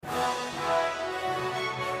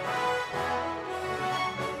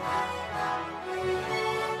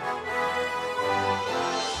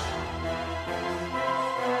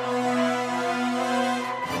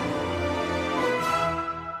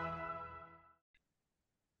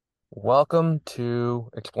Welcome to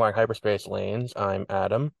Exploring Hyperspace Lanes. I'm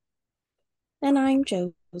Adam. And I'm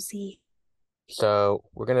Josie. So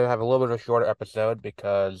we're gonna have a little bit of a shorter episode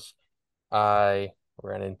because I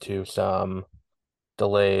ran into some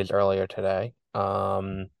delays earlier today.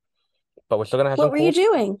 But we're still gonna have What some were you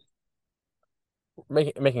cool doing?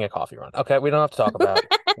 making a coffee run. Okay, we don't have to talk about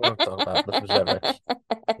the specifics.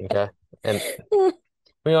 Okay, and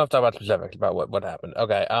we don't have to talk about specifics about what happened.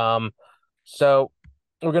 Okay. So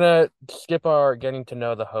we're gonna skip our getting to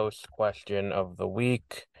know the host question of the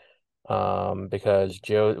week. Because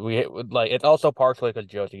it's also partially because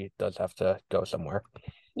Josie does have to go somewhere.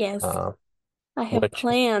 Yes, Uh, I have which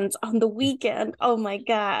plans on the weekend. Oh my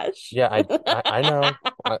gosh. yeah, I know.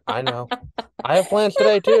 I know. I have plans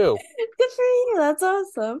today too. Good for you. That's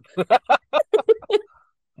awesome.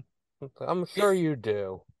 I'm sure you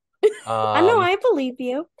do. I know, Um, I believe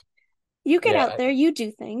you. You get yeah, out there, you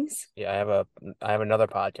do things. yeah, I have another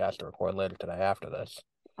podcast to record later today after this.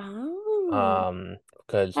 Oh,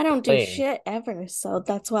 Because I don't do plane. shit ever, so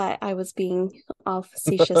that's why I was being all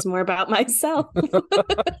facetious more about myself.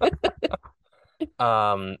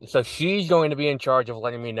 So she's going to be in charge of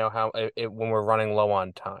letting me know when we're running low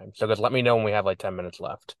on time. So just let me know when we have like 10 minutes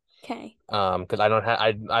left. Okay. Because I don't have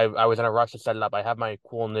I was in a rush to set it up. I have my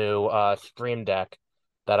cool new Stream Deck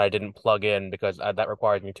that I didn't plug in because that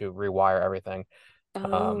requires me to rewire everything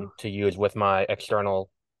Oh, to use with my external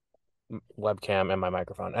webcam and my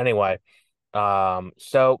microphone. Anyway,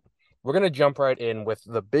 so we're gonna jump right in with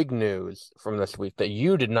the big news from this week that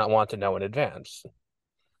you did not want to know in advance.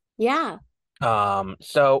 yeah.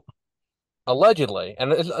 So allegedly,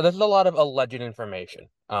 and there's a lot of alleged information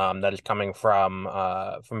that is coming from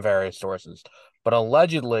various sources, but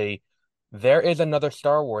allegedly there is another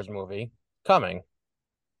Star Wars movie coming,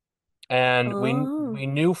 and Oh, we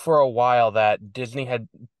knew for a while that Disney had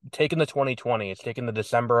taken the 2020s, taken the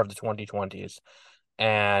December of the 2020s,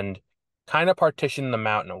 and kind of partitioned them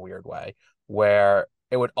out in a weird way, where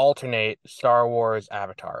it would alternate Star Wars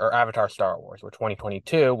Avatar or Avatar Star Wars, where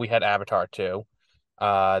 2022 we had Avatar 2.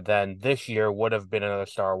 Then this year would have been another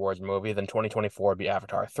Star Wars movie. Then 2024 would be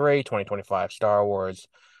Avatar 3, 2025 Star Wars,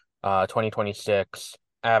 2026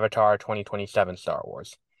 Avatar, 2027 Star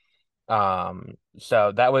Wars.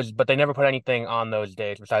 So that was, but they never put anything on those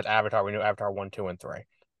dates besides Avatar. We knew Avatar 1, 2, and 3,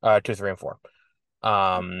 2, 3, and 4.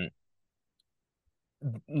 Um,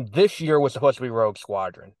 this year was supposed to be Rogue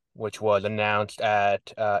Squadron, which was announced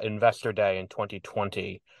at Investor Day in 2020.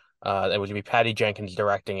 It was going to be Patty Jenkins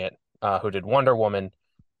directing it, who did Wonder Woman.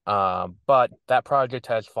 But that project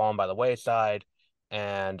has fallen by the wayside,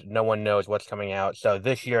 and no one knows what's coming out. So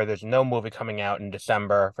this year, there's no movie coming out in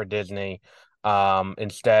December for Disney.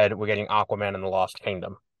 Instead, we're getting Aquaman and the Lost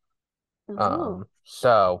Kingdom. oh,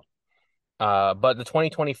 But the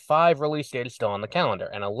 2025 release date is still on the calendar,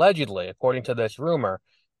 and allegedly, according to this rumor,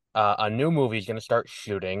 a new movie is going to start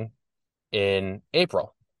shooting in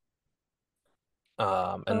April.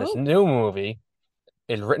 And this oh, new movie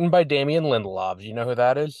is written by Damien Lindelof. Do you know who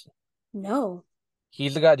that is? no.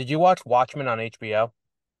 He's the guy. Did you watch Watchmen on HBO?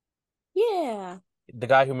 Yeah. The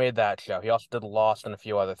guy who made that show. He also did Lost and a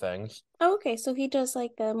few other things. Okay, so he does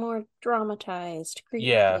like the more dramatized,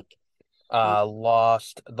 Yeah. like like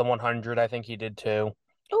Lost, The 100, I think he did too. Um,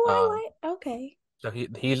 oh, I like okay. so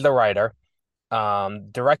he's the writer.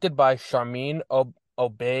 Directed by Charmin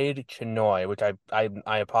Obaid Chinoy, which I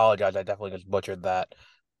apologize. I definitely just butchered that.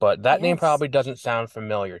 But that name Yes. probably doesn't sound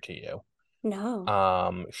familiar to you.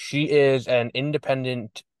 No. She is an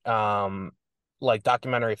independent like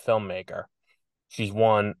documentary filmmaker. She's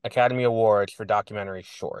won Academy Awards for documentary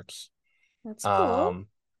shorts. That's cool. Um,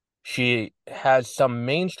 she has some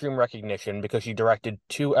mainstream recognition because she directed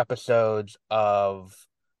two episodes of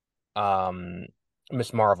um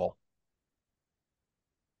Miss Marvel.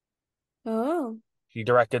 Oh. She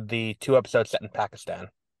directed the two episodes set in Pakistan.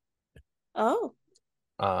 Oh.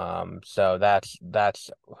 So that's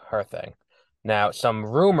her thing. Now, some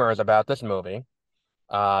rumors about this movie.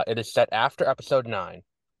 It is set after episode 9.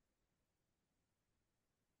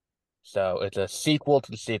 So it's a sequel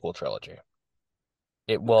to the sequel trilogy.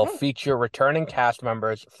 It will Okay. feature returning cast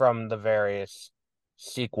members from the various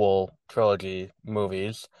sequel trilogy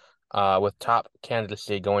movies, with top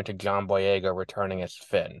candidacy going to John Boyega returning as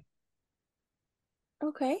Finn.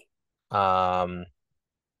 Okay. Um,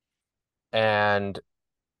 and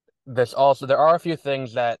this also there are a few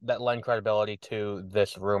things that lend credibility to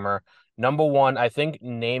this rumor. Number one, I think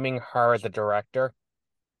naming her as a director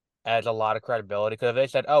adds a lot of credibility because if they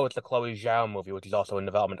said, "Oh, it's the Chloe Zhao movie, which is also in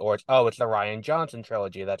development," or it's the Ryan Johnson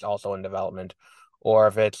trilogy that's also in development, or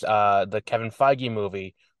if it's the Kevin Feige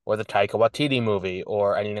movie or the Taika Waititi movie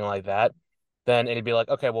or anything like that, then it'd be like,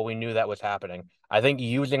 okay, well, we knew that was happening. I think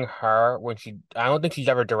using her I don't think she's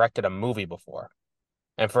ever directed a movie before.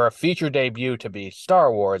 And for a feature debut to be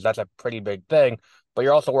Star Wars, that's a pretty big thing. But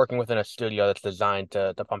you're also working within a studio that's designed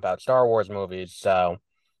to pump out Star Wars movies. So,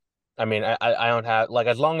 I mean, I don't have, like,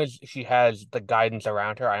 as long as she has the guidance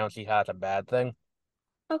around her, I don't see how that's a bad thing.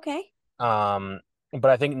 Okay. Um,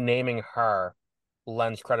 but I think naming her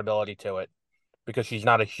lends credibility to it because she's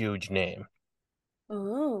not a huge name,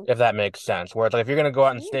 Oh, if that makes sense. Where it's like if you're gonna go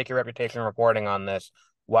out and sure. stake your reputation reporting on this,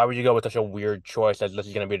 why would you go with such a weird choice as this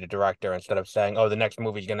is gonna be the director instead of saying, oh, the next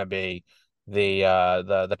movie's gonna be the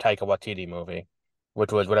Taika Waititi movie,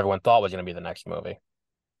 which was what everyone thought was gonna be the next movie.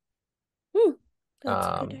 Hmm. That's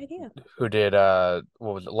a good Um, idea. who did what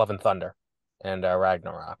was it, Love and Thunder and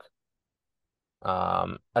Ragnarok.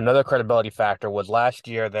 Another credibility factor was last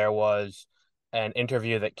year there was an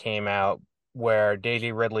interview that came out where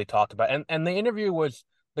Daisy Ridley talked about, and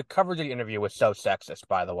the coverage of the interview was so sexist,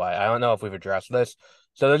 by the way. I don't know if we've addressed this.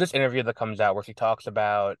 So there's this interview that comes out where she talks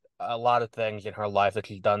about a lot of things in her life that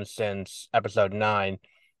she's done since episode 9.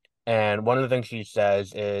 And one of the things she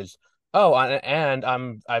says is, "Oh, and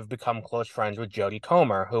I've become close friends with Jodie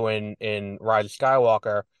Comer, who in Rise of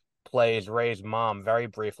Skywalker plays Rey's mom very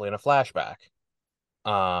briefly in a flashback."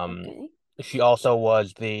 Um, Okay. she also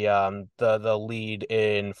was the lead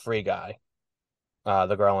in Free Guy,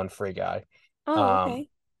 the girl in Free Guy. Oh, Um, okay.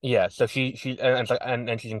 yeah, so and it's like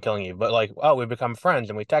and she's in Killing Eve, but like, oh, we become friends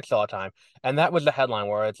and we text all the time, and that was the headline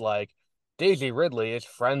where it's like Daisy Ridley is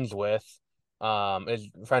friends with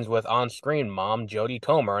on screen mom Jodie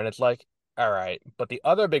Comer, and it's like, all right, but the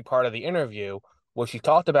other big part of the interview was she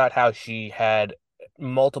talked about how she had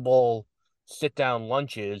multiple sit down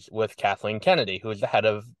lunches with Kathleen Kennedy, who is the head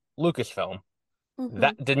of Lucasfilm. Mm-hmm.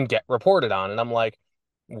 That didn't get reported on, and I'm like,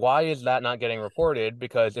 why is that not getting reported?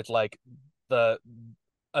 Because it's like the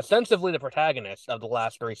ostensibly the protagonist of the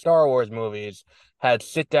last three Star Wars movies had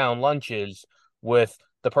sit down lunches with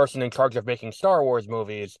the person in charge of making Star Wars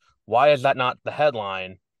movies. Why is that not the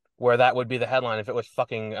headline? Where that would be the headline if it was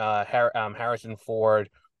fucking Harrison Ford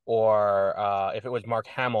or if it was Mark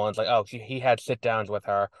Hamill, and it's like, oh, he had sit downs with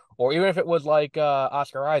her, or even if it was like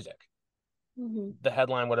Oscar Isaac, Mm-hmm. the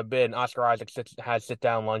headline would have been Oscar Isaac has sit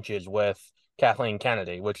down lunches with Kathleen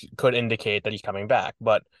Kennedy, which could indicate that he's coming back,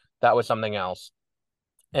 but that was something else.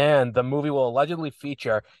 And the movie will allegedly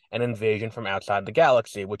feature an invasion from outside the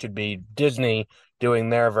galaxy, which would be Disney doing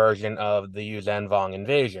their version of the Yuuzhan Vong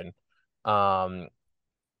invasion. Um,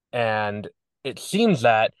 and it seems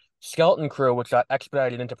that Skeleton Crew, which got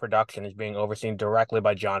expedited into production, is being overseen directly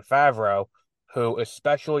by Jon Favreau, who,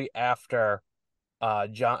 especially after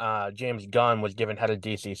James Gunn was given head of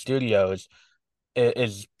DC Studios,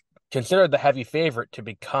 is considered the heavy favorite to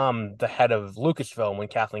become the head of Lucasfilm when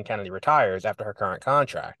Kathleen Kennedy retires after her current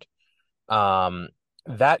contract. Um,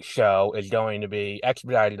 that show is going to be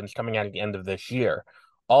expedited and it's coming out at the end of this year.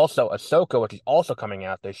 Also, Ahsoka, which is also coming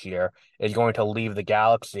out this year, is going to leave the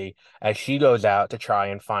galaxy as she goes out to try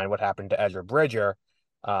and find what happened to Ezra Bridger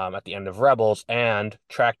at the end of Rebels and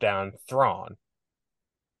track down Thrawn.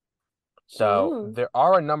 So Oh. there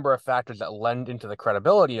are a number of factors that lend into the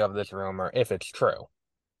credibility of this rumor if it's true.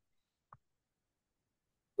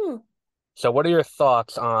 Hmm. So what are your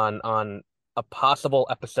thoughts on a possible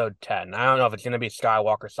episode 10? I don't know if it's going to be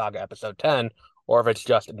Skywalker Saga episode 10 or if it's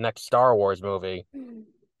just next Star Wars movie.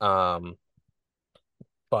 Um,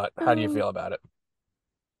 but how do you Um, feel about it?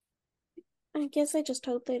 I guess I just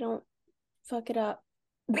hope they don't fuck it up.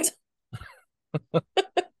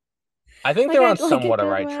 I think they're on Like I somewhat a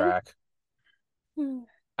told right man. track. Hmm.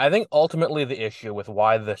 I think ultimately the issue with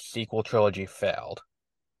why the sequel trilogy failed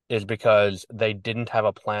is because they didn't have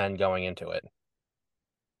a plan going into it.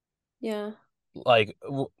 Yeah. Like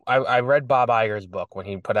I read Bob Iger's book when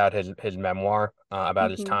he put out his memoir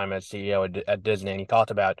about his Mm-hmm. time as CEO at Disney, and he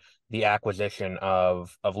talked about the acquisition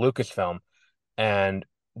of Lucasfilm, and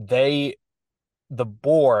they the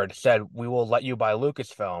board said we will let you buy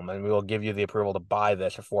Lucasfilm and we will give you the approval to buy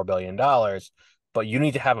this for $4 billion, but you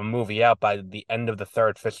need to have a movie out by the end of the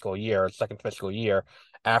third fiscal year, or second fiscal year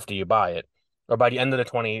after you buy it, or by the end of the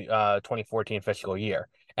 2014 fiscal year.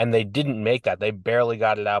 And they didn't make that. They barely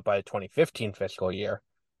got it out by the 2015 fiscal year,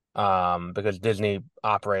 because Disney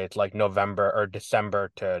operates like November or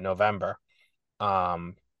December to November.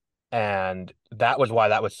 Um, and that was why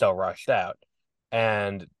that was so rushed out.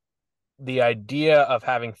 And the idea of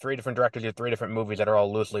having three different directors do three different movies that are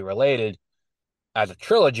all loosely related as a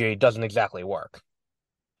trilogy doesn't exactly work.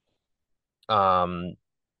 Um,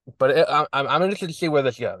 but I'm interested to see where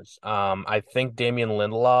this goes. I think Damien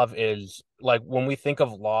Lindelof is like when we think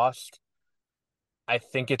of Lost, I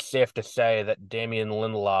think it's safe to say that Damien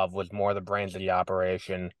Lindelof was more the brains of the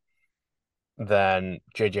operation than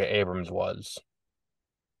J.J. Abrams was.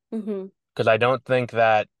 Hmm. Because I don't think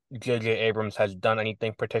that J.J. Abrams has done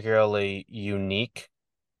anything particularly unique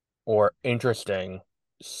or interesting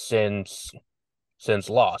since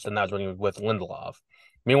Lost, and that was when he was with Lindelof.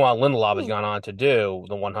 Meanwhile, Lindelof has Hmm. gone on to do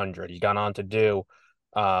The 100. He's gone on to do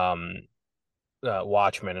um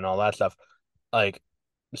Watchmen and all that stuff. Like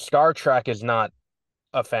Star Trek is not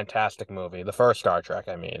a fantastic movie. The first Star Trek,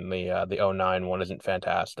 I mean, the '09 one isn't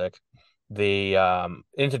fantastic. The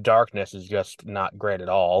Into Darkness is just not great at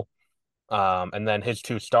all. And then his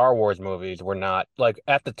two Star Wars movies were not like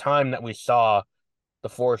at the time that we saw the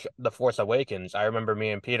Force Awakens. I remember me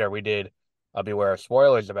and Peter, we did beware of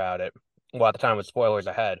spoilers about it. Well, at the time it was spoilers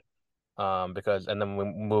ahead. Because and then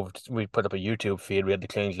we put up a YouTube feed. We had to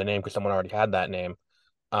change the name because someone already had that name.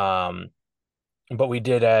 Um, but we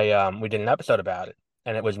did an episode about it,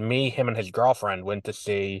 and it was me, him, and his girlfriend went to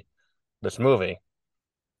see this movie.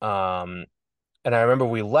 Um, and I remember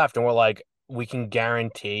we left and we're like, we can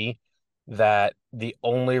guarantee that the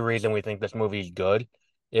only reason we think this movie is good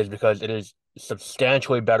is because it is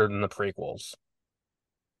substantially better than the prequels.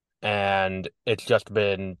 And it's just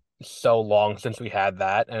been so long since we had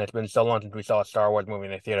that, and it's been so long since we saw a Star Wars movie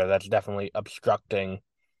in the theater that's definitely obstructing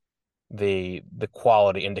the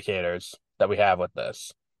quality indicators that we have with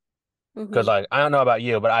this. Because Hmm. like I don't know about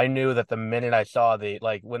you, but I knew that the minute I saw the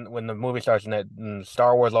like when the movie starts and the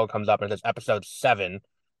Star Wars logo comes up and it says Episode 7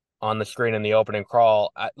 on the screen in the opening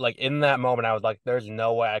crawl, like in that moment I was like, "There's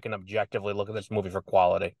no way I can objectively look at this movie for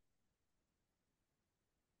quality."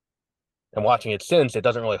 And watching it since, it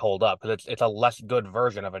doesn't really hold up because it's a less good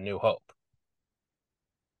version of A New Hope.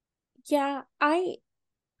 Yeah,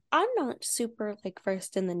 I'm not super like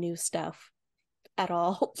versed in the new stuff at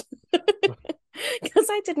all because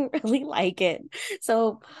I didn't really like it.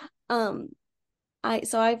 So, um, I'm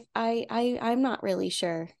not really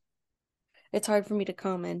sure. It's hard for me to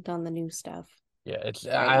comment on the new stuff Yeah, it's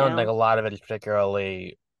right I don't think a now. lot of it is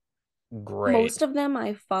particularly great. Most of them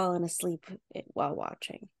I've fallen asleep while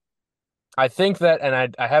watching. I think that,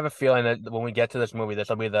 and I have a feeling that when we get to this movie, this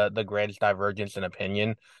will be the greatest divergence in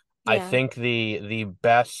opinion. I Yeah. think the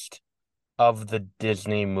best of the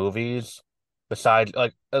Disney movies, besides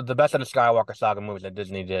like the best of the Skywalker saga movies that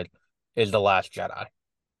Disney did, is The Last Jedi.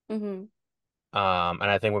 Hmm. And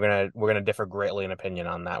I think we're gonna differ greatly in opinion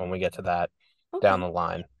on that when we get to that down Okay. the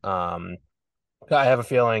line. I have a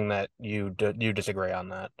feeling that you disagree on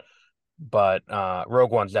that, but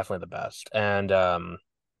Rogue One's definitely the best, and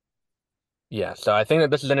yeah. So I think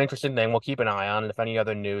that this is an interesting thing. We'll keep an eye on it. If any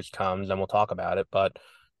other news comes, then we'll talk about it. But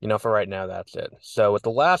for right now, that's it. So with the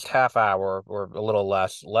last half hour or a little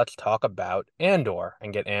less, let's talk about Andor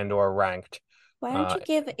and get Andor ranked Why don't uh you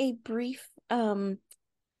give a brief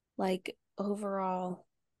like overall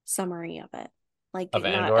summary of it? Like of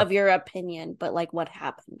not Andor. of your opinion, but like what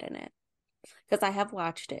happened in it. Because I have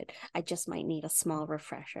watched it. I just might need a small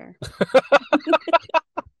refresher.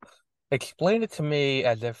 Explain it to me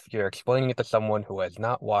as if you're explaining it to someone who has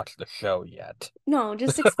not watched the show yet. No,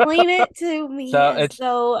 just explain it to me So as it's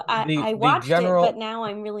though the I the watched it, but general now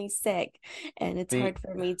I'm really sick and it's the hard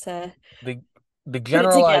for me to the the put it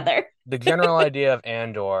general I together. the general idea of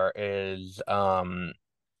Andor is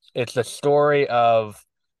it's the story of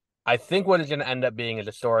I think what it's going to end up being is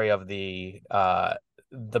a story of the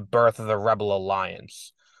birth of the Rebel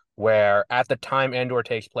Alliance, where at the time Andor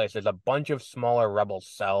takes place, there's a bunch of smaller rebel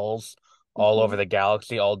cells all over Hmm. the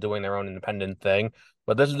galaxy, all doing their own independent thing.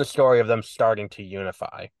 But this is the story of them starting to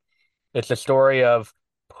unify. It's the story of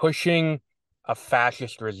pushing a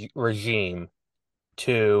fascist regime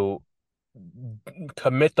to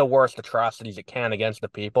commit the worst atrocities it can against the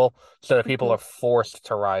people, so that people Hmm. are forced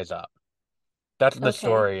to rise up. That's what the Okay.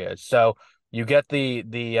 story is. So you get the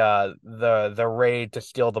raid to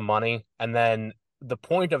steal the money, and then the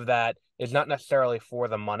point of that is not necessarily for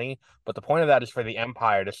the money, but the point of that is for the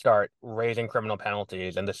Empire to start raising criminal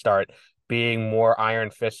penalties and to start being more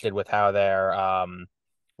iron-fisted with how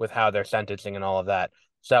they're sentencing and all of that.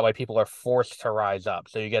 So that way people are forced to rise up.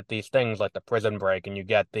 So you get these things like the prison break, and you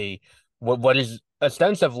get what is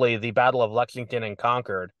ostensibly the Battle of Lexington and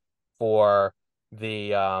Concord for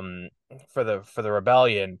the for the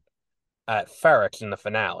rebellion at Ferrex in the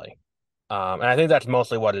finale. And I think that's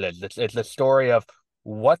mostly what it is. It's a story of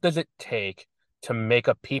what does it take to make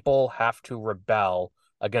a people have to rebel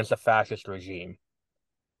against a fascist regime.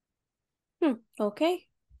 Hmm. Okay.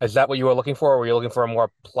 Is that what you were looking for, or were you looking for a more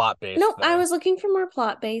plot-based No, I thing? was looking for more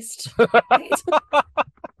plot based.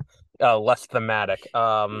 Less thematic.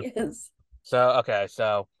 Yes. So okay,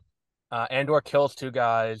 so Andor kills two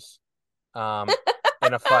guys. Um,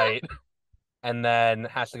 in a fight, and then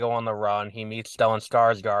has to go on the run. He meets Stellan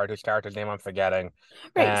Skarsgård, whose character's name I'm forgetting,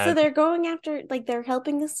 Right. So and they're going after like they're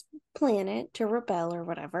helping this planet to rebel or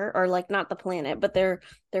whatever, or like not the planet, but they're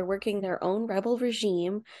working their own rebel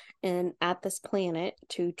regime and at this planet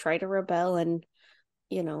to try to rebel and,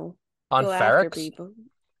 you know, on go after Ferrex, people.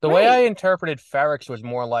 the way I Right. interpreted Ferrex was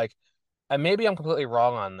more like, and maybe I'm completely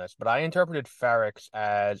wrong on this, but I interpreted Ferrex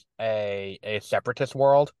as a separatist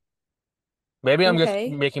world. Maybe I'm just Okay.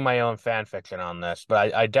 making my own fan fiction on this,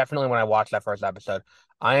 but I definitely, when I watched that first episode,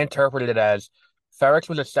 I interpreted it as Ferrex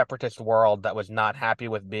was a separatist world that was not happy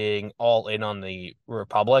with being all in on the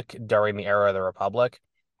Republic during the era of the Republic.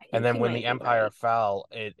 I And think then you when the might be Empire right. fell,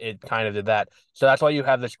 it kind of did that. So that's why you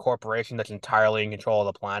have this corporation that's entirely in control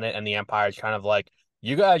of the planet, and the Empire is kind of like,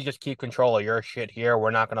 you guys just keep control of your shit here.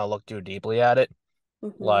 We're not going to look too deeply at it.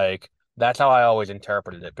 Mm-hmm. Like that's how I always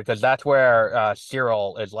interpreted it because that's where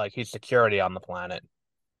Cyril is like he's security on the planet.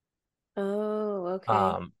 Oh,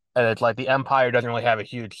 okay. And it's like the Empire doesn't really have a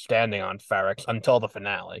huge standing on Ferrex until the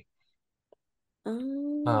finale.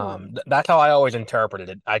 Oh, That's how I always interpreted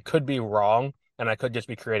it. I could be wrong, and I could just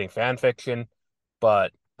be creating fan fiction,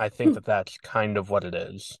 but I think hmm. that that's kind of what it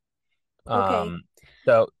is. Okay. Um,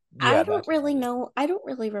 so I yeah, don't that's what really it is. know. I don't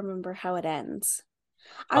really remember how it ends.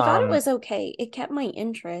 I thought it Um, was okay. It kept my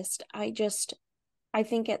interest. I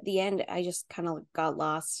think at the end, I just kind of got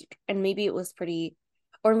lost. And maybe it was pretty,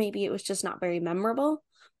 or maybe it was just not very memorable,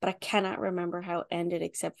 but I cannot remember how it ended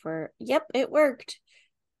except for, yep, it worked.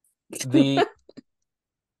 the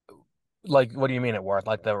like, what do you mean it worked?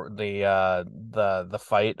 Like the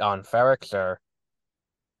fight on Ferrex, or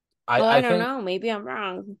Oh, I I don't think know. Maybe I'm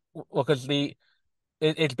wrong. well, because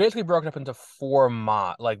it's basically broken up into four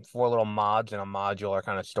little mods in a modular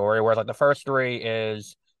kind of story. Whereas like the first three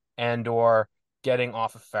is Andor getting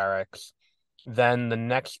off of Ferrex. Then the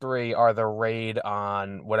next three are the raid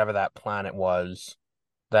on whatever that planet was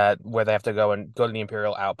that where they have to go to the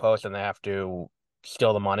Imperial outpost and they have to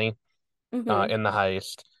steal the money Mm-hmm. in the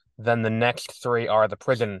heist. Then the next three are the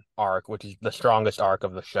prison arc, which is the strongest arc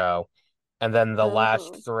of the show. And then the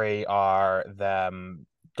last Oh, three are them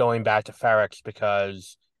going back to Ferrex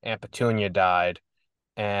because Aunt Petunia died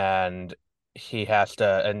and he has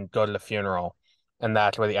to and go to the funeral. And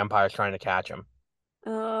that's where the Empire's trying to catch him.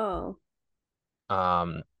 oh,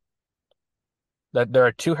 Um, that there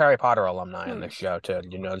are two Harry Potter alumni in hmm. this show too.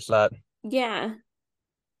 Did you notice that? Yeah.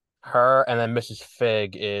 Her and then Mrs.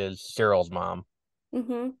 Fig is Cyril's mom.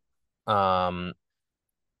 Mm-hmm. Um,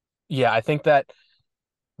 yeah, I think that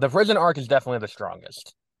the prison arc is definitely the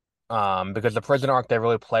strongest. Because the prison arc they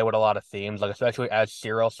really play with a lot of themes, like especially as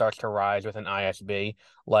Cyril starts to rise with an ISB.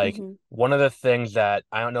 Like Mm-hmm. one of the things that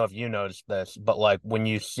I don't know if you noticed this, but like when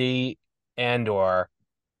you see Andor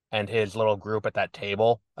and his little group at that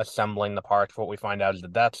table assembling the parts for what we find out is the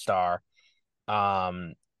Death Star,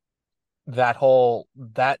 um,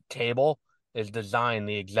 that table is designed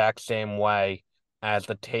the exact same way as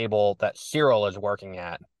the table that Cyril is working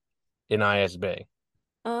at in ISB.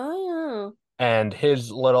 Oh, And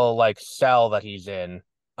his little like cell that he's in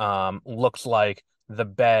looks like the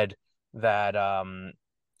bed that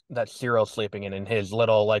that Cyril's sleeping in his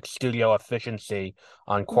little like studio efficiency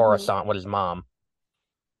on mm-hmm. Coruscant with his mom.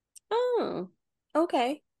 Oh,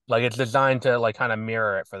 okay. Like it's designed to like kind of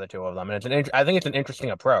mirror it for the two of them, and I think it's an interesting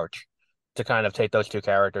approach to kind of take those two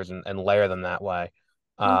characters and layer them that way.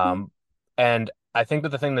 Mm-hmm. Um, and I think that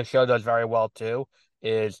the thing the show does very well too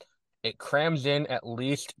is it crams in at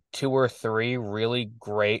least two or three really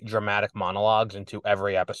great dramatic monologues into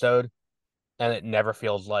every episode, and it never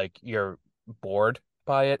feels like you're bored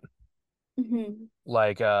by it. Mm-hmm.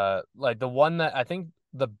 Like the one that I think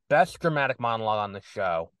the best dramatic monologue on the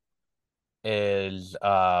show is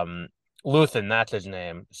Luthen, that's his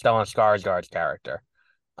name, Stellan Skarsgård's character.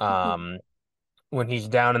 Mm-hmm. Um when he's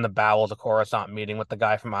down in the bowels of Coruscant meeting with the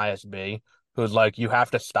guy from ISB who's like, you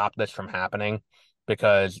have to stop this from happening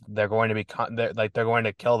because they're going to be they're going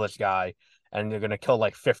to kill this guy and they're going to kill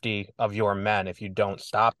like 50 of your men if you don't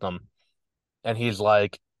stop them. And he's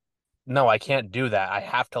like, no, I can't do that. I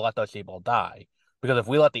have to let those people die. Because if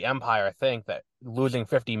we let the Empire think that losing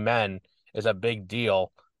 50 men is a big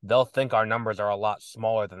deal, they'll think our numbers are a lot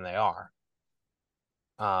smaller than they are.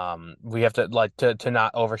 We have to like to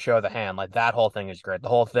not overshow the hand. Like that whole thing is great. The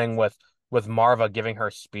whole thing with Marva giving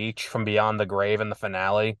her speech from beyond the grave in the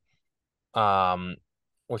finale, um,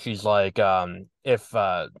 where she's like, if if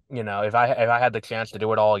I had the chance to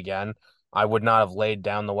do it all again, I would not have laid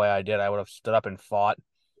down the way I did. I would have stood up and fought.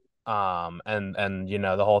 And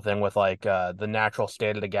the whole thing with like the natural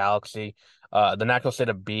state of the galaxy, the natural state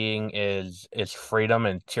of being is freedom,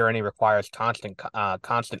 and tyranny requires constant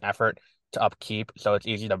effort to upkeep, so it's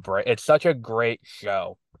easy to break. It's such a great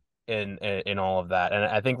show in all of that, and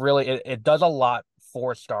I think really it does a lot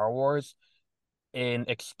for Star Wars in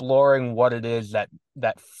exploring what it is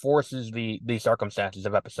that forces the circumstances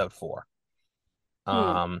of Episode 4. Hmm.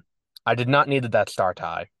 Um, I did not need the Death Star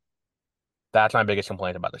tie. That's my biggest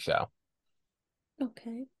complaint about the show.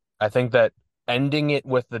 Okay. I think that ending it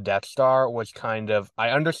with the Death Star was kind of, I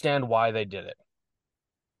understand why they did it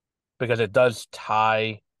because it does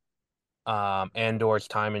tie Andor's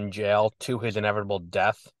time in jail to his inevitable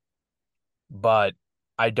death, but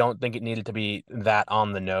I don't think it needed to be that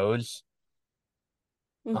on the nose.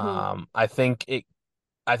 Mm-hmm. I think it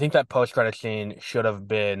I think that post-credit scene should have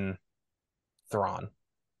been Thrawn.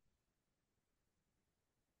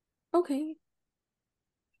 Okay.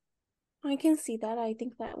 I can see that. I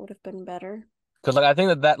think that would have been better. Because like I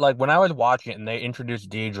think that like when I was watching it and they introduced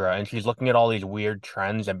Deidre and she's looking at all these weird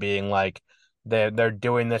trends and being like they're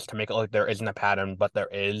doing this to make it look there isn't a pattern, but there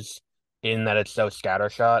is in that it's so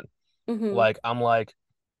scattershot. Mm-hmm. Like I'm like,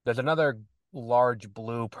 there's another large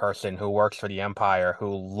blue person who works for the Empire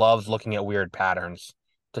who loves looking at weird patterns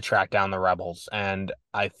to track down the rebels, and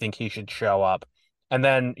I think he should show up. And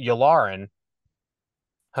then Yularen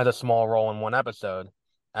has a small role in one episode.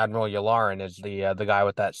 Admiral Yularen is the guy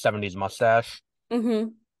with that 70s mustache Mm-hmm.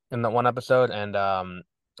 in that one episode, and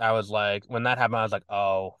I was like, when that happened, I was like,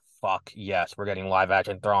 oh fuck, yes, we're getting live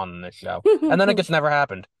action Thrawn in this show, and then it just never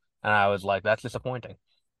happened, and I was like, that's disappointing.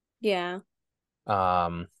 Yeah.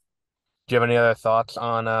 Um, do you have any other thoughts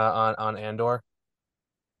on Andor?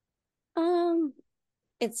 Um,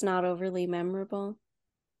 it's not overly memorable,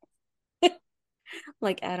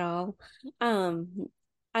 like at all. Um,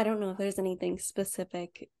 I don't know if there's anything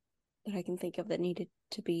specific that I can think of that needed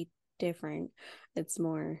to be different. It's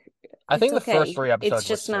more, I it's think the first okay. three It's episodes were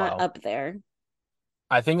just not slow. up there.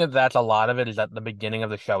 I think that that's a lot of it is that the beginning of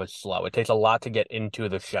the show is slow. It takes a lot to get into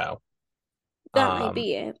the show. That might Um,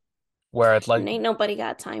 be it. where it's like And ain't nobody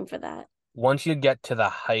got time for that. once you get to the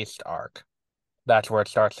heist arc, that's where it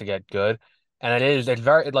starts to get good. And it's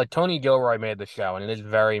very like Tony Gilroy made the show, and it is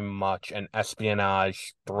very much an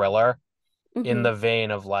espionage thriller in Mm-hmm. the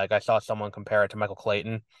vein of like I saw someone compare it to Michael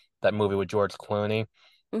Clayton, that movie with George Clooney,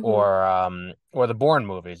 Mm-hmm. or the Bourne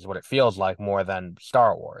movies is what it feels like more than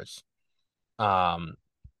Star Wars. Um,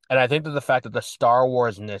 and I think that the fact that the Star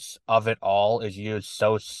Wars-ness of it all is used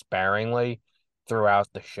so sparingly throughout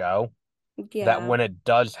the show that Yeah. when it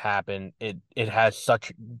does happen, it has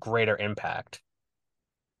such greater impact.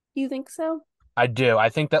 You think so? I do. I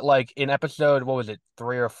think that like in episode, what was it,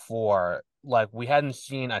 3 or 4, like we hadn't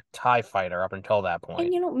seen a TIE fighter up until that And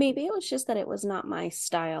point. you know, maybe it was just that it was not my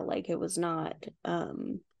style. Like it was not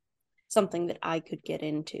something that I could get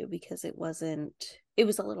into because it wasn't, it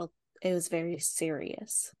was a little, it was very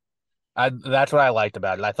serious. That's what I liked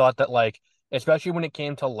about it. I thought that like, especially when it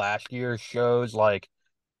came to last year's shows, like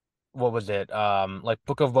what was it? Like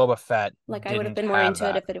Book of Boba Fett Like I would have didn't been more have into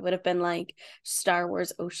it that. if it would have been like Star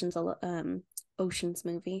Wars Oceans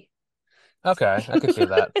movie. Okay, I could see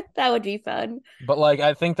that. That would be fun. But like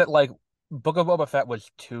I think that like Book of Boba Fett was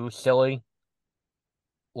too silly,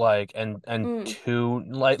 like and Mm. too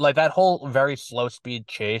like that whole very slow speed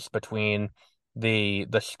chase between the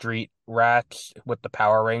street rats with the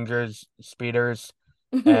Power Rangers speeders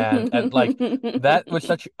and like that was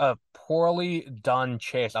such a poorly done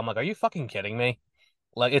chase. I'm like, are you fucking kidding me?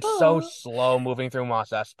 Like it's so Oh. slow moving through Mos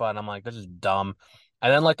Espa, and I'm like, this is dumb.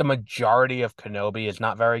 And then like the majority of Kenobi is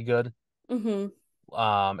not very good.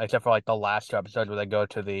 Mm-hmm. Except for like the last 2 episodes where they go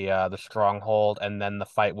to the stronghold and then the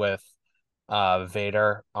fight with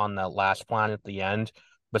Vader on the last planet at the end.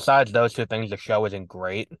 Besides those two things, the show isn't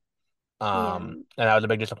great. Yeah. And that was a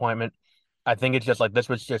big disappointment. I think it's just like this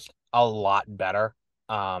was just a lot better.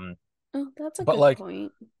 Um, Oh, that's a but good like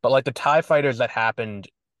point. but like the TIE fighters that happened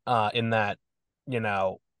in that, you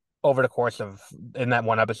know, over the course of in that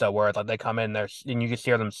one episode where it's like they come in there and you just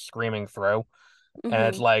hear them screaming through. And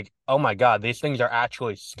it's Mm-hmm. like, oh my God, these things are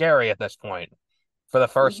actually scary at this point for the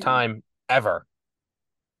first Mm-hmm. time ever.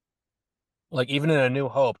 Like even in A New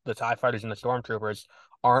Hope, the TIE fighters and the stormtroopers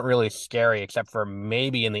aren't really scary except for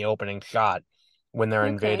maybe in the opening shot Okay. when they're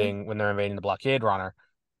invading the blockade runner.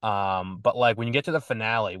 But like when you get to the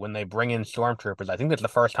finale, when they bring in stormtroopers, I think that's the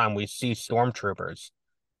first time we see stormtroopers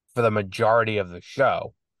for the majority of the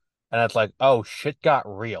show. And it's like, oh, shit got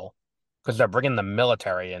real because they're bringing the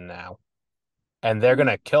military in now and they're Mm.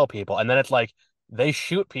 gonna kill people. And then it's like they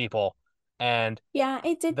shoot people and Yeah,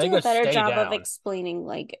 it did they do a just better stay job of down. explaining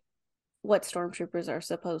like what stormtroopers are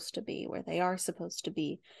supposed to be, where they are supposed to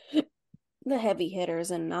be the heavy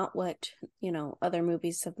hitters and not what, other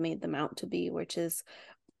movies have made them out to be, which is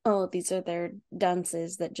Oh, these are their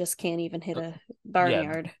dunces that just can't even hit Uh, a Yeah,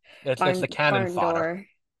 barnyard, it's the cannon barn fodder. door.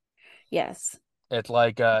 Yes. It's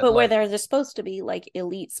But where they're supposed to be like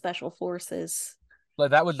elite special forces.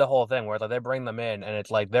 like that was the whole thing where like they bring them in and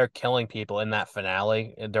it's like they're killing people in that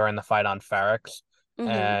finale during the fight on Ferrex, Mm-hmm.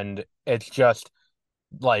 and it's just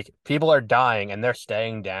like people are dying and they're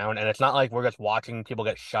staying down, and it's not like we're just watching people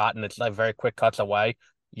get shot and it's like very quick cuts away.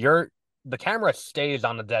 You're the camera stays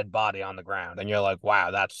on the dead body on the ground, and you're like,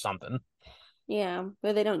 wow, that's something. Yeah,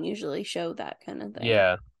 but they don't usually show that kind of thing.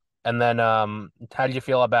 Yeah. And then how did you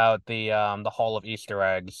feel about the Hall of Easter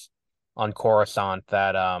eggs on Coruscant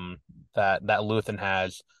that Luthen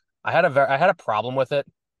has? I had a problem with it.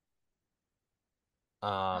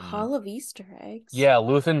 Um Hall of Easter eggs. yeah,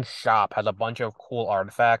 Luthen's shop has a bunch of cool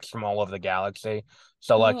artifacts from all over the galaxy.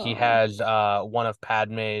 So like he Oh, has one of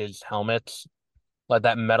Padme's helmets, like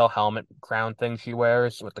that metal helmet crown thing she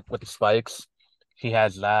wears with the spikes. He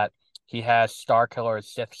has that. He has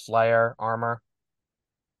Starkiller's Sith Slayer armor.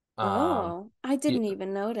 Um oh, I he, didn't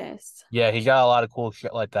even notice. Yeah, he's got a lot of cool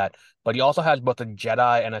shit like that. But he also has both a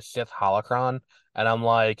Jedi and a Sith holocron. And I'm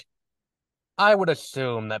like, I would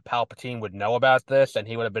assume that Palpatine would know about this and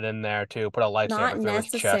he would have been in there to put a Not lightsaber through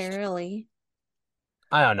his chest. necessarily.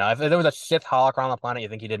 I don't know. If there was a Sith holocron on the planet, you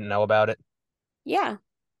think he didn't know about it? Yeah,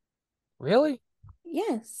 Really?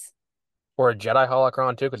 yes, Or a Jedi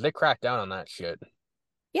holocron too? Because they cracked down on that shit.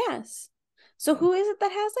 yes. So who is it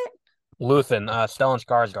that has it? Luthen, Stellan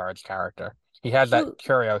Skarsgård's character. He has that Who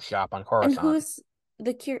curio shop on and Coruscant. who's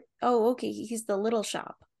the cure? Oh, okay, he's the little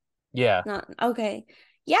shop. Yeah, Not okay.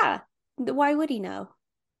 Yeah. Why would he know?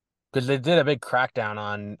 because they did a big crackdown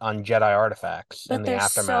on Jedi artifacts in But the there's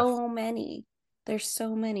aftermath. so many. There's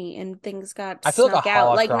so many and things got I feel like a snuck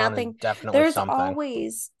out. Like holocron is nothing. definitely There's something.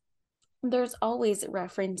 always there's always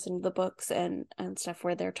reference in the books and stuff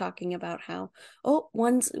where they're talking about how oh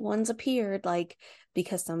one's appeared like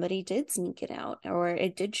because somebody did sneak it out or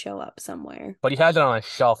it did show up somewhere. But he has it on a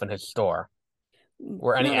shelf in his store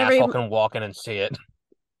where any Not every asshole can walk in and see it.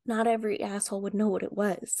 not every asshole would know what it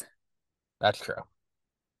was. That's true.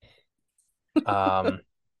 Um,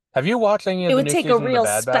 have you watched any of It the would new take a season of The real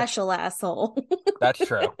Bad Batch? special asshole. That's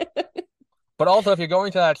true. But also, if you're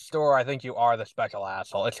going to that store, I think you are the special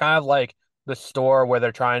asshole. It's kind of like the store where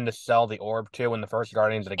they're trying to sell the orb to in the first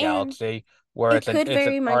Guardians of the And Galaxy, where it could it's an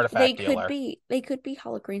very much artifact dealer. they could be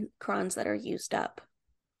holocrons that are used up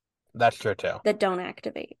That's true too. that don't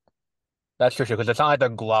activate. That's true too, because it's not like they're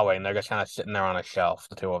glowing; they're just kind of sitting there on a shelf,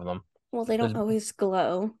 the two of them. Well, they don't There's, always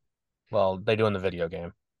glow. well, they do in the video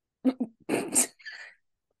game.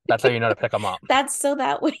 That's how you know to pick them up. That's so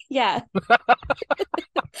that way, yeah.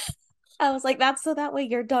 I was like, that's so that way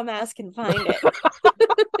your dumbass can find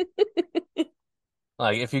it.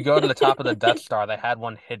 Like if you go to the top of the Death Star, they had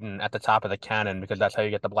one hidden at the top of the cannon because that's how you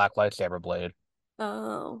get the black lightsaber blade.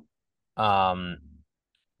 Oh, Um,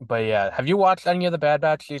 but yeah, have you watched any of the Bad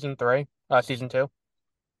Batch season three? Season two?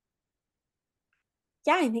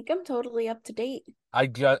 yeah, I think I'm totally up to date. I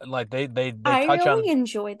just like they I touch really on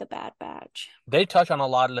enjoy the Bad Batch. a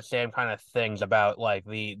lot of the same kind of things about like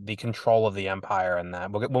the control of the Empire and that.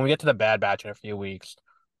 When we get to the Bad Batch in a few weeks,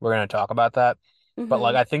 we're gonna talk about that. But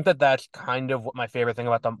like Mm-hmm. I think that that's kind of what my favorite thing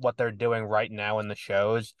about them, what they're doing right now in the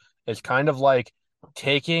shows is kind of like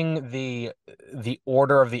taking the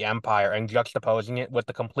order of the Empire and juxtaposing it with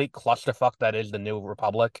the complete clusterfuck that is the New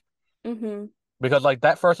Republic. Mm-hmm. Because like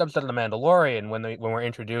that first episode of The Mandalorian, when we're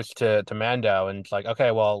introduced to Mando, and it's like, okay,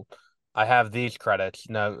 well, I have these credits.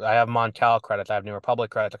 No, I have Moncal credits. I have New Republic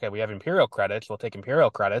credits. Okay, we have Imperial credits. We'll take Imperial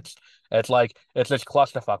credits. It's like it's this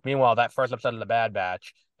clusterfuck. Meanwhile, that first episode of The Bad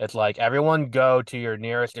Batch, it's like everyone go to your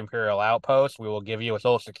nearest Imperial outpost. We will give you a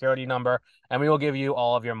social security number, and we will give you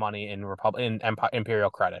all of your money in Imperial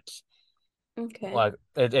credits. Okay. Like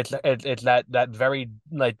it's that very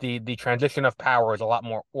like the transition of power is a lot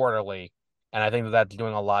more orderly, and I think that that's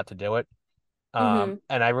doing a lot to do it. Mm-hmm.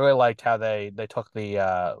 And I really liked how they took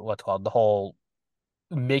the what's called the whole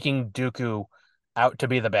making Dooku out to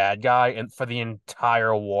be the bad guy and for the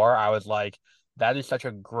entire war. I was like, that is such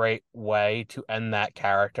a great way to end that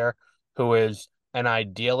character who is an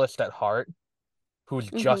idealist at heart, who's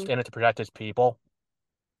Mm-hmm. just in it to protect his people.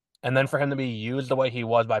 And then for him to be used the way he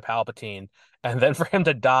was by Palpatine, and then for him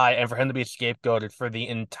to die and for him to be scapegoated for the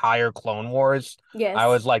entire Clone Wars, I Yes.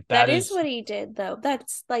 was like, That that is is what he did though.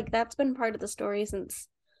 That's like that's been part of the story since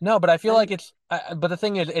no, but I feel like I've it's, but the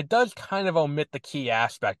thing is, it does kind of omit the key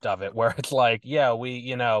aspect of it, where it's like, yeah,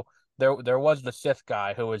 there was the Sith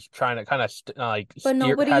guy who was trying to kind of like but steer,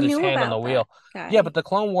 nobody had his knew hand on the about that wheel. Yeah, but guy. the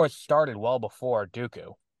Clone Wars started well before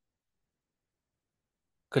Dooku,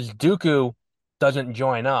 because Dooku doesn't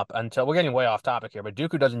join up until we're getting way off topic here, but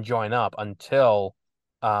Dooku doesn't join up until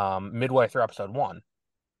midway through episode one.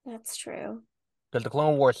 That's true. Because the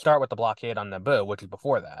Clone Wars start with the blockade on Naboo, which is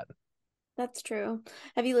before that. That's true.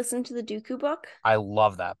 Have you listened to the Dooku book? I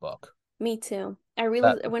love that book. Me too.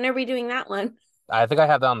 That When are we doing that one? I think I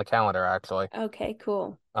have that on the calendar actually. Okay,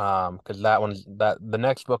 cool. Because that the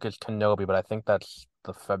next book is Kenobi, but I think that's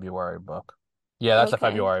the February book. Yeah, that's the Okay.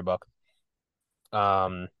 February book.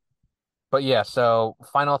 Um, but yeah, so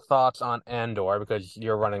final thoughts on Andor because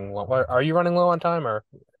you're running low. Are you running low on time or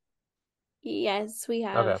Yes, we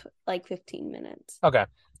okay? have like 15 minutes. Okay.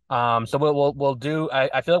 So we'll do.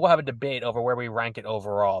 I feel like we'll have a debate over where we rank it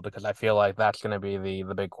overall because I feel like that's going to be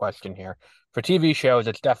the big question here. For TV shows,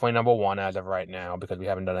 it's definitely number one as of right now because we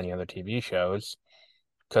haven't done any other TV shows.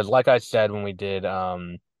 Because like I said when we did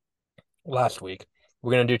last week,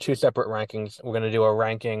 we're gonna do two separate rankings. We're gonna do a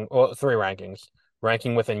ranking, well, three rankings: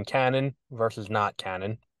 ranking within canon versus not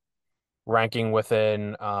canon, ranking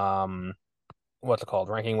within what's it called?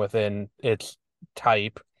 Ranking within its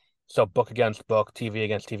type, so book against book, TV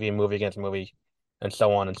against TV, movie against movie, and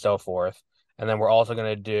so on and so forth. And then we're also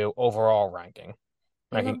gonna do overall ranking,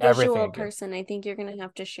 I'm a ranking everything visual again. person. I think you're going to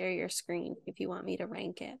have to share your screen if you want me to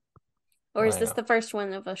rank it. Or is I this know. the first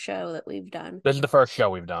one of a show that we've done? This is the first show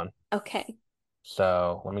we've done. Okay.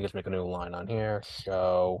 So let me just make a new line on here.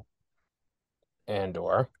 Show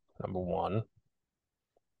Andor, number one,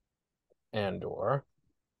 Andor.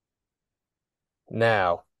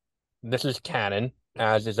 Now, this is canon,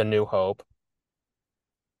 as is A New Hope.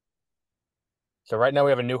 So right now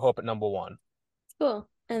we have A New Hope at number one. Cool.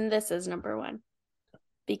 And this is number one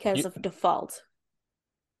because You, of default.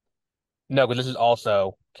 no, because this is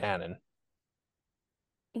also canon.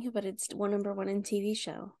 Yeah, but it's one number one in TV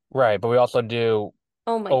show. Right, but we also do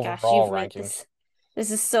Oh my gosh, overall you've made rankings. this.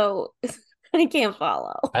 This is so. I can't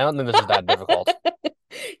follow. I don't think this is that difficult.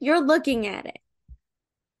 You're looking at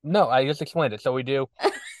No, I just explained it. So we do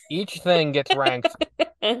each thing gets ranked.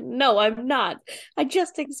 it. No, I'm not. I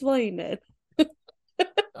just explained it.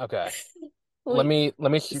 Okay. Wait, Let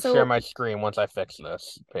me share so my screen once I fix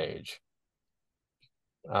this page.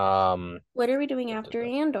 Um, what are we doing after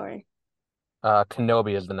Andor?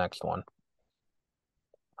 Kenobi is the next one.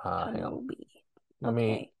 Hang on. Kenobi. Let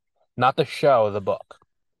me Okay. not the show, the book.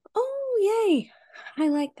 Oh, yay. I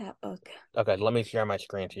like that book. Okay, let me share my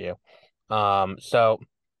screen to you. So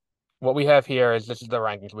what we have here is this is the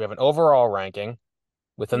rankings. We have an overall ranking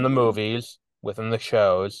within the Mm-hmm. movies, within the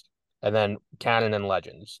shows, and then canon and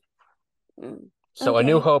legends. Mm. So A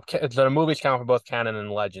New Okay. Hope, the movies count for both canon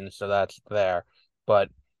and legends, so that's there. But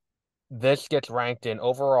this gets ranked in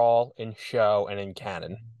overall, in show, and in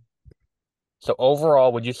canon. So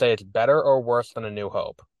overall, would you say it's better or worse than A New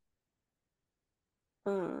Hope?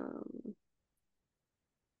 Um,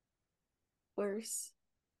 worse.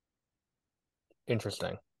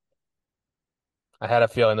 Interesting. I had a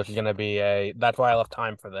feeling this was going to be a. That's why I left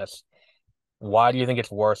time for this. Why do you think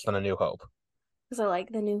it's worse than A New Hope? Because I like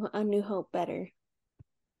the new A New Hope better.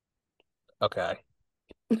 Okay.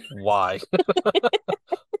 Why?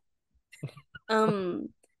 Um,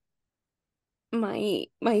 my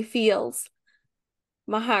feels,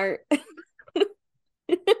 my heart.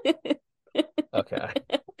 Okay.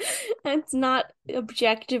 It's not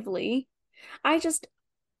objectively. I just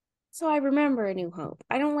so I remember A New Hope.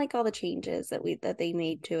 I don't like all the changes that they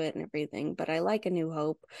made to it and everything, but I like A New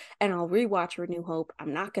Hope, and I'll rewatch A New Hope.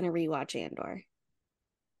 I'm not gonna rewatch Andor.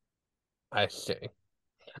 I see.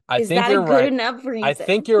 I Is think that a you're good right. enough I reason?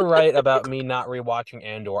 think you're right about me not rewatching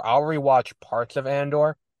Andor. I'll rewatch parts of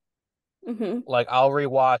Andor. Hmm. Like I'll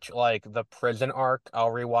rewatch like the prison arc.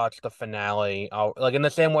 I'll rewatch the finale. I'll like in the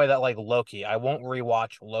same way that like Loki. I won't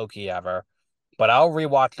rewatch Loki ever, but I'll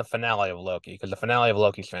rewatch the finale of Loki because the finale of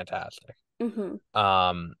Loki's fantastic. Hmm.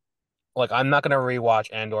 Um, like I'm not gonna rewatch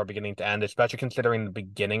Andor beginning to end, especially considering the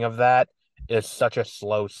beginning of that is such a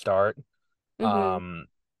slow start. Hmm. Um,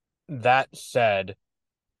 that said,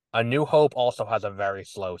 A New Hope also has a very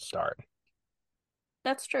slow start.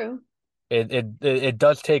 That's true. It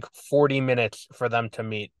does take 40 minutes for them to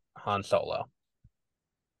meet Han Solo.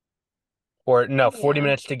 Or no, 40 Yeah.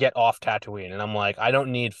 minutes to get off Tatooine. And I'm like, I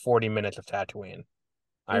don't need 40 minutes of Tatooine.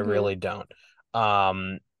 I Hmm. really don't.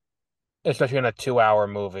 Um, Especially in a 2 hour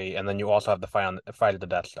movie, and then you also have the fight at the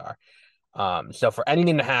Death Star. So for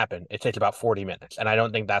anything to happen, it takes about 40 minutes, and I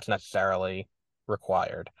don't think that's necessarily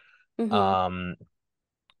required. Hmm. Um,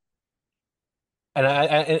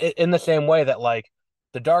 in the same way that like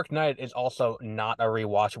The Dark Knight is also not a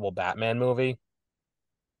rewatchable Batman movie,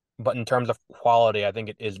 but in terms of quality, I think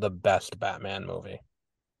it is the best Batman movie.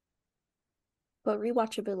 But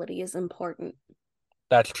rewatchability is important.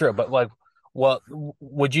 That's true, but like Well,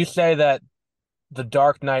 would you say that The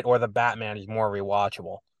Dark Knight or The Batman is more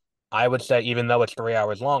rewatchable? I would say, even though it's 3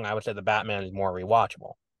 hours long, I would say The Batman is more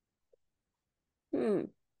rewatchable. Hmm.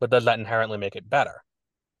 But does that inherently make it better?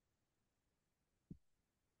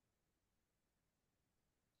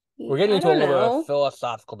 We're getting I into a don't little bit of a know.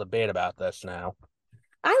 philosophical debate about this now.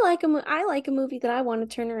 I like a movie that I want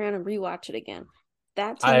to turn around and rewatch it again.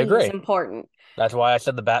 That to I me is agree. important. That's why I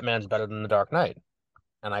said The Batman's better than The Dark Knight,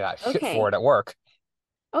 and I got shit for Okay. it at work.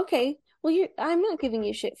 Okay. Well, you I'm not giving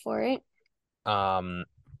you shit for it. Um,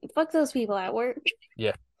 Fuck those people at work.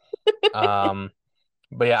 yeah. Um,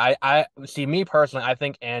 But yeah, I see me personally, I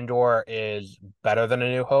think Andor is better than A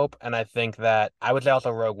New Hope, and I think that I would say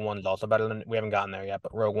also Rogue One is also better than we haven't gotten there yet,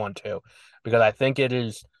 but Rogue One too, because I think it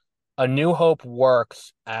is A New Hope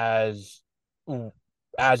works as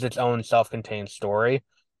its own self-contained story,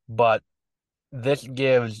 but this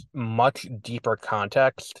gives much deeper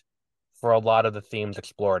context for a lot of the themes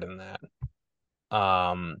explored in that.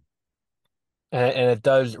 Um, and it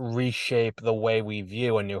does reshape the way we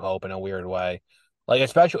view A New Hope in a weird way,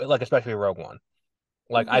 especially Rogue One.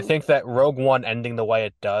 Like, I Hmm. think that Rogue One ending the way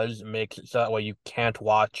it does makes it so that way you can't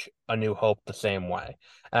watch A New Hope the same way.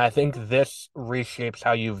 And I think this reshapes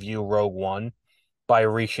how you view Rogue One by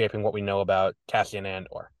reshaping what we know about Cassian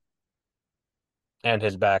Andor and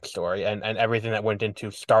his backstory and everything that went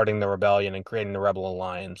into starting the rebellion and creating the Rebel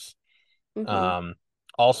Alliance. Hmm. Um,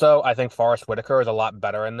 Also, I think Forrest Whitaker is a lot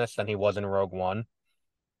better in this than he was in Rogue One.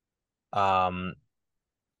 Um,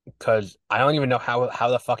 because I don't even know how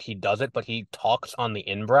the fuck he does it, but he talks on the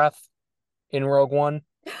in-breath in Rogue One.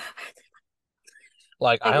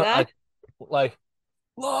 Like I Like don't that? like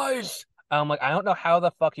lies. I'm like, I don't know how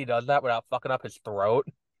the fuck he does that without fucking up his throat.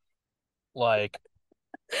 Like,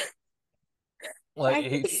 like he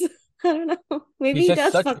Practice. I don't know. Maybe he's he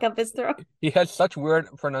just does such fuck up his throat. he has such weird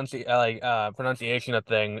pronunciation of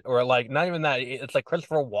thing, or like not even that. It's like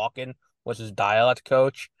Christopher Walken was his dialect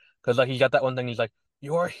coach because like he's got that one thing. He's like,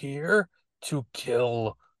 "You're here to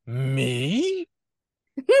kill me."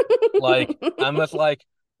 Like I'm just like,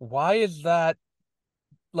 why is that?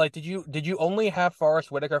 Like, did you only have Forrest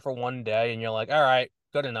Whitaker for one day, and you're like, all right,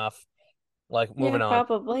 good enough. Like, Yeah, moving on.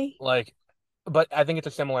 probably. Like, but I think it's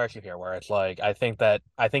a similar issue here where it's like I think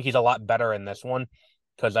he's a lot better in this one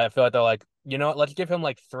because I feel like they're like, you know what, let's give him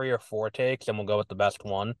like 3 or 4 takes and we'll go with the best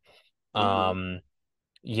one. Hmm. Um,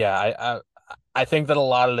 yeah, I think that a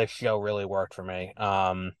lot of this show really worked for me.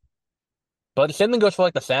 But the same thing goes for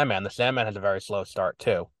like the Sandman. The Sandman has a very slow start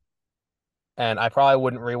too. And I probably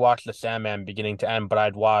wouldn't rewatch The Sandman beginning to end, but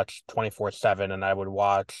I'd watch 24/7 and I would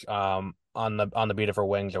watch on the Beat of Her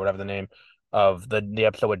Wings or whatever the name of the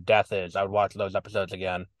episode with Death is. I would watch those episodes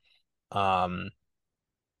again. Um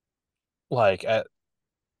like I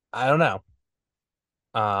don't know.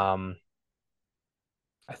 Um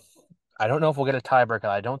I th I don't know if we'll get a tiebreaker.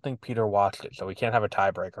 I don't think Peter watched it, so we can't have a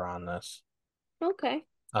tiebreaker on this. Okay.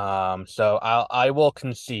 So I will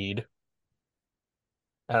concede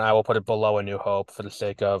and I will put it below A New Hope for the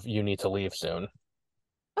sake of you need to leave soon.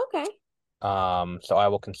 Okay. So I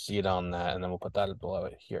will concede on that, and then we'll put that below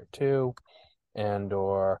it here too.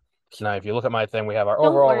 Or so now, if you look at my thing, we have our Don't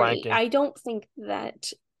overall worry. ranking. I don't think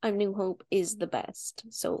that A New Hope is the best,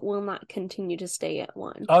 so it will not continue to stay at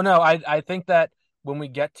one. Oh no, I think that when we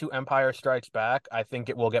get to Empire Strikes Back, I think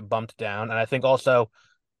it will get bumped down, and I think also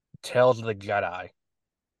Tales of the Jedi.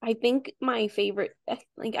 I think I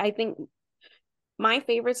think my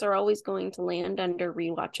favorites are always going to land under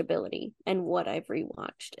rewatchability and what I've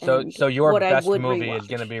rewatched So and so your what I best would movie is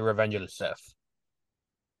going to rewatch. be Revenge of the Sith.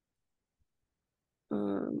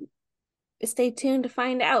 Um, Stay tuned to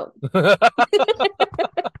find out.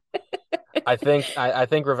 I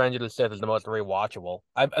think Revenge of the Sith is the most rewatchable.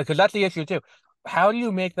 Because that's the issue too. How do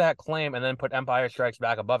you make that claim and then put Empire Strikes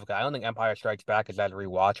Back above it? 'Cause I don't think Empire Strikes Back is as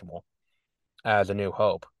rewatchable as A New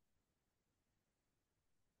Hope.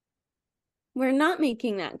 We're not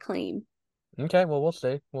making that claim. Okay, well we'll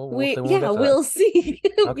see. We'll see when we get to that. We'll see.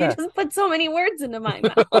 You Okay. just put so many words into my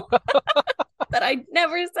mouth that I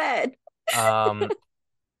never said. Um,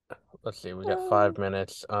 let's see. We got Oh, 5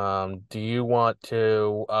 minutes. Do you want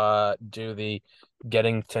to do the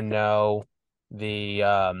getting to know the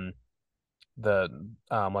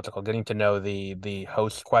what's it called? Getting to know the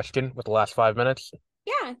host question with the last 5 minutes?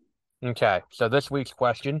 yeah. Okay. So this week's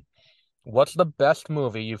question: what's the best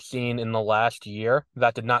movie you've seen in the last year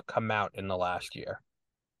that did not come out in the last year?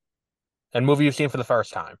 And movie you've seen for the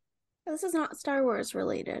first time. This is not Star Wars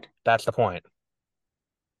related. That's the point.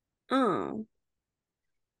 Oh,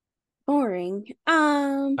 boring.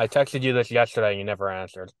 I texted you this yesterday and you never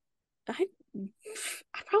answered. I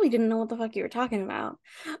I probably didn't know what the fuck you were talking about.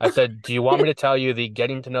 I said, do you want me to tell you the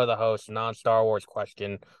getting to know the host non-Star Wars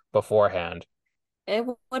question beforehand?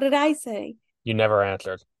 What did I say? You never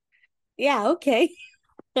answered. Yeah, okay.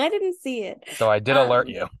 I didn't see it. So I did alert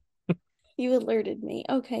Um, you. you alerted me.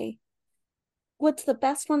 Okay. What's the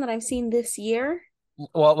best one that I've seen this year?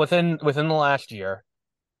 Well, within the last year,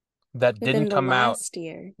 that didn't Within the come out last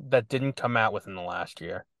year. that didn't come out within the last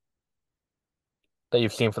year that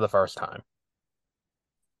you've seen for the first time.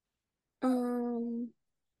 Um,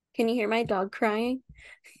 can you hear my dog crying?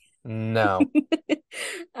 No.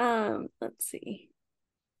 Let's see.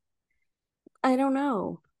 I don't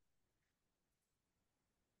know.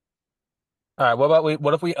 All right,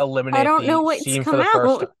 what if we I eliminate don't know the what's scene for come the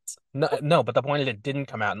first time? out. No, no, but the point is it didn't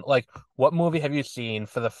come out. Like, what movie have you seen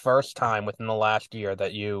for the first time within the last year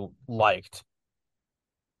that you liked?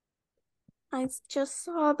 I just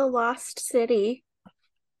saw The Lost City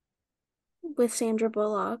with Sandra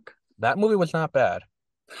Bullock. That movie was not bad.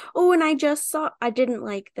 Oh, and I didn't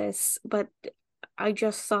like this, but I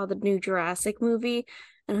just saw the new Jurassic movie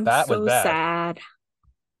and I'm That was so bad. sad.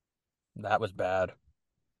 That was bad.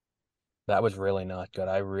 That was really not good.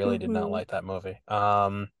 I really did not Mm-hmm. like that movie.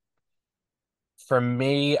 For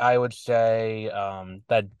me, I would say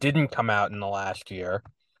that didn't come out in the last year,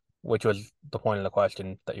 which was the point of the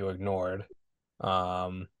question that you ignored.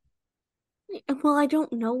 Um, Well, I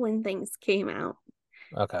don't know when things came out.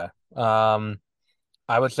 okay. Um,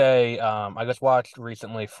 I would say I just watched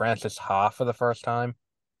recently Francis Ha for the first time,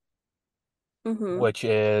 Mm-hmm. which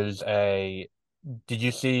is a did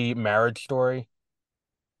you see Marriage Story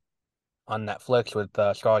on Netflix with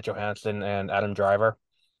Scarlett Johansson and Adam Driver?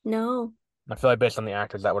 No. I feel like based on the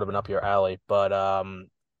actors that would have been up your alley, but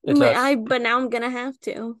it's a But now I'm gonna have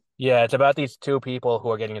to. yeah, it's about these two people who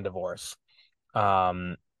are getting a divorce.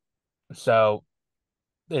 Um, so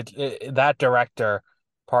that director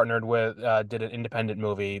partnered with did an independent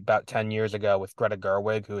movie about 10 years ago with Greta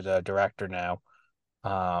Gerwig, who's a director now,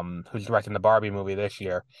 who's directing the Barbie movie this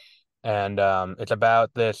year. And it's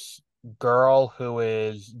about this girl who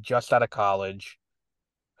is just out of college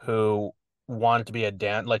who wanted to be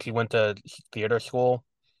a like she went to theater school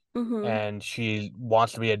Mm-hmm. and she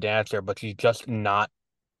wants to be a dancer, but she's just not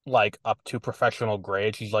like up to professional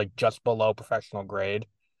grade. She's like just below professional grade.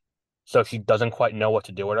 So she doesn't quite know what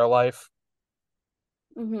to do with her life.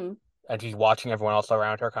 Mm-hmm. And she's watching everyone else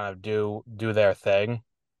around her kind of do their thing.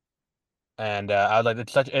 And I was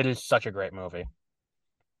like, it is such a great movie.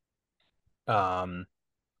 Um,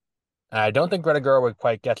 and I don't think Greta Gerwig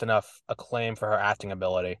quite gets enough acclaim for her acting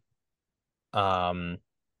ability. Um,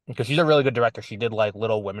 because she's a really good director. She did like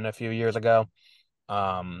Little Women a few years ago.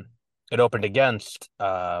 Um, it opened against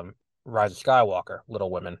Rise of Skywalker,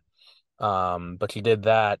 Little Women. But she did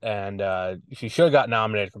that, and she should have got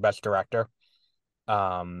nominated for Best Director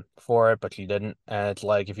for it, but she didn't. And it's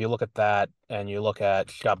like if you look at that and you look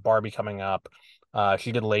at she's got Barbie coming up.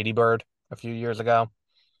 She did Lady Bird a few years ago.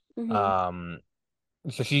 Mm-hmm. Um,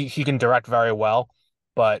 so she can direct very well,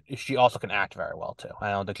 but she also can act very well too. I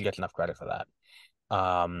don't think she gets enough credit for that.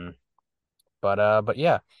 Um, but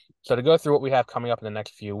yeah. So to go through what we have coming up in the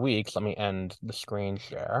next few weeks, let me end the screen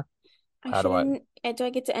share. I How do I? shouldn't. Do I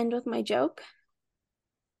get to end with my joke?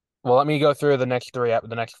 Well, let me go through the next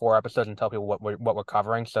four episodes and tell people what we're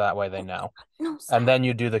covering, so that way they Oh, know. no, And stop. then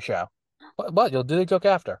you do the show. What? You'll do the joke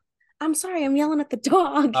after. I'm sorry, I'm yelling at the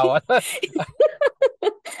dog. Oh,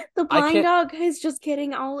 The I blind can't. dog is just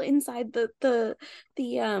getting all inside the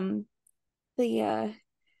the uh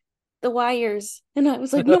the wires. And I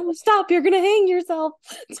was like, no, stop, you're gonna hang yourself.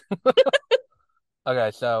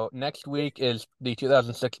 Okay, so next week is the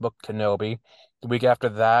 2006 book Kenobi. The week after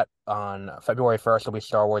that, on February 1st, will be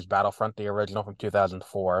Star Wars Battlefront, the original from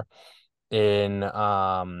 2004. In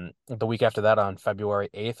the week after that, on February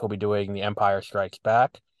 8th, we'll be doing The Empire Strikes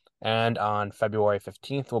Back. And on February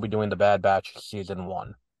 15th, we'll be doing The Bad Batch Season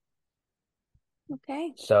 1.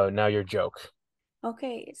 Okay. So now your joke.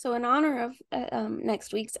 Okay. So in honor of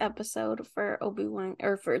next week's episode for Obi-Wan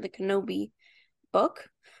or for the Kenobi book,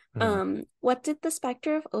 Hmm. what did the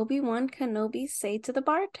specter of Obi-Wan Kenobi say to the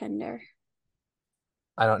bartender?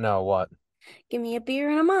 I don't know what. Give me a beer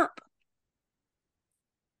and a mop.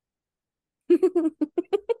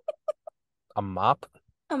 A mop?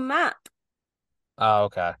 A mop. Oh,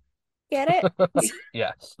 okay. Get it?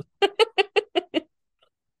 Yes.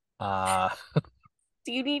 Uh,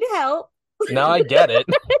 Do you need help? now I get it.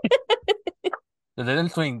 The difference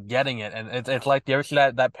between getting it and it's like you ever see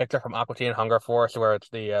that picture from Aqua Teen Hunger Force where it's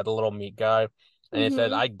the little meat guy and he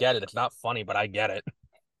says, Mm-hmm. "I get it. It's not funny, but I get it."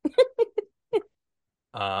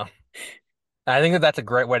 Uh, I think that that's a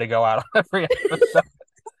great way to go out on every episode.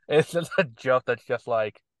 It's just a joke that's just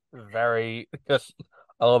like very just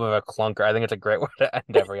a little bit of a clunker. I think it's a great way to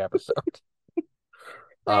end every episode.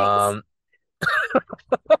 Thanks. Um,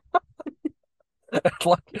 it's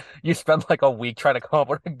like you spend like a week trying to come up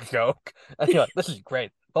with a joke, and you're like, "This is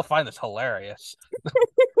great. They'll find this hilarious."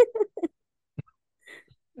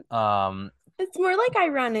 Um, It's more like I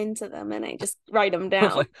run into them and I just write them it's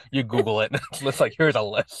down. like you Google it, and it's like here's a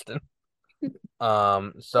list.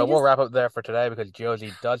 I So we'll just, wrap up there for today because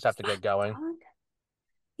Josie does have to get that going. dog,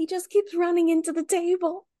 he just keeps running into the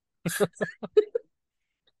table.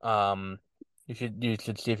 Um, you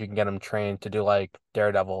should see if you can get him trained to do like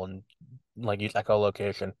Daredevil and like use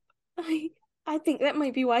echolocation. I I think that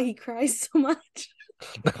might be why he cries so much.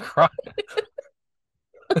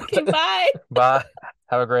 Okay, bye. Bye.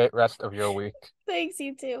 Have a great rest of your week. Thanks,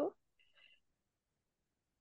 you too.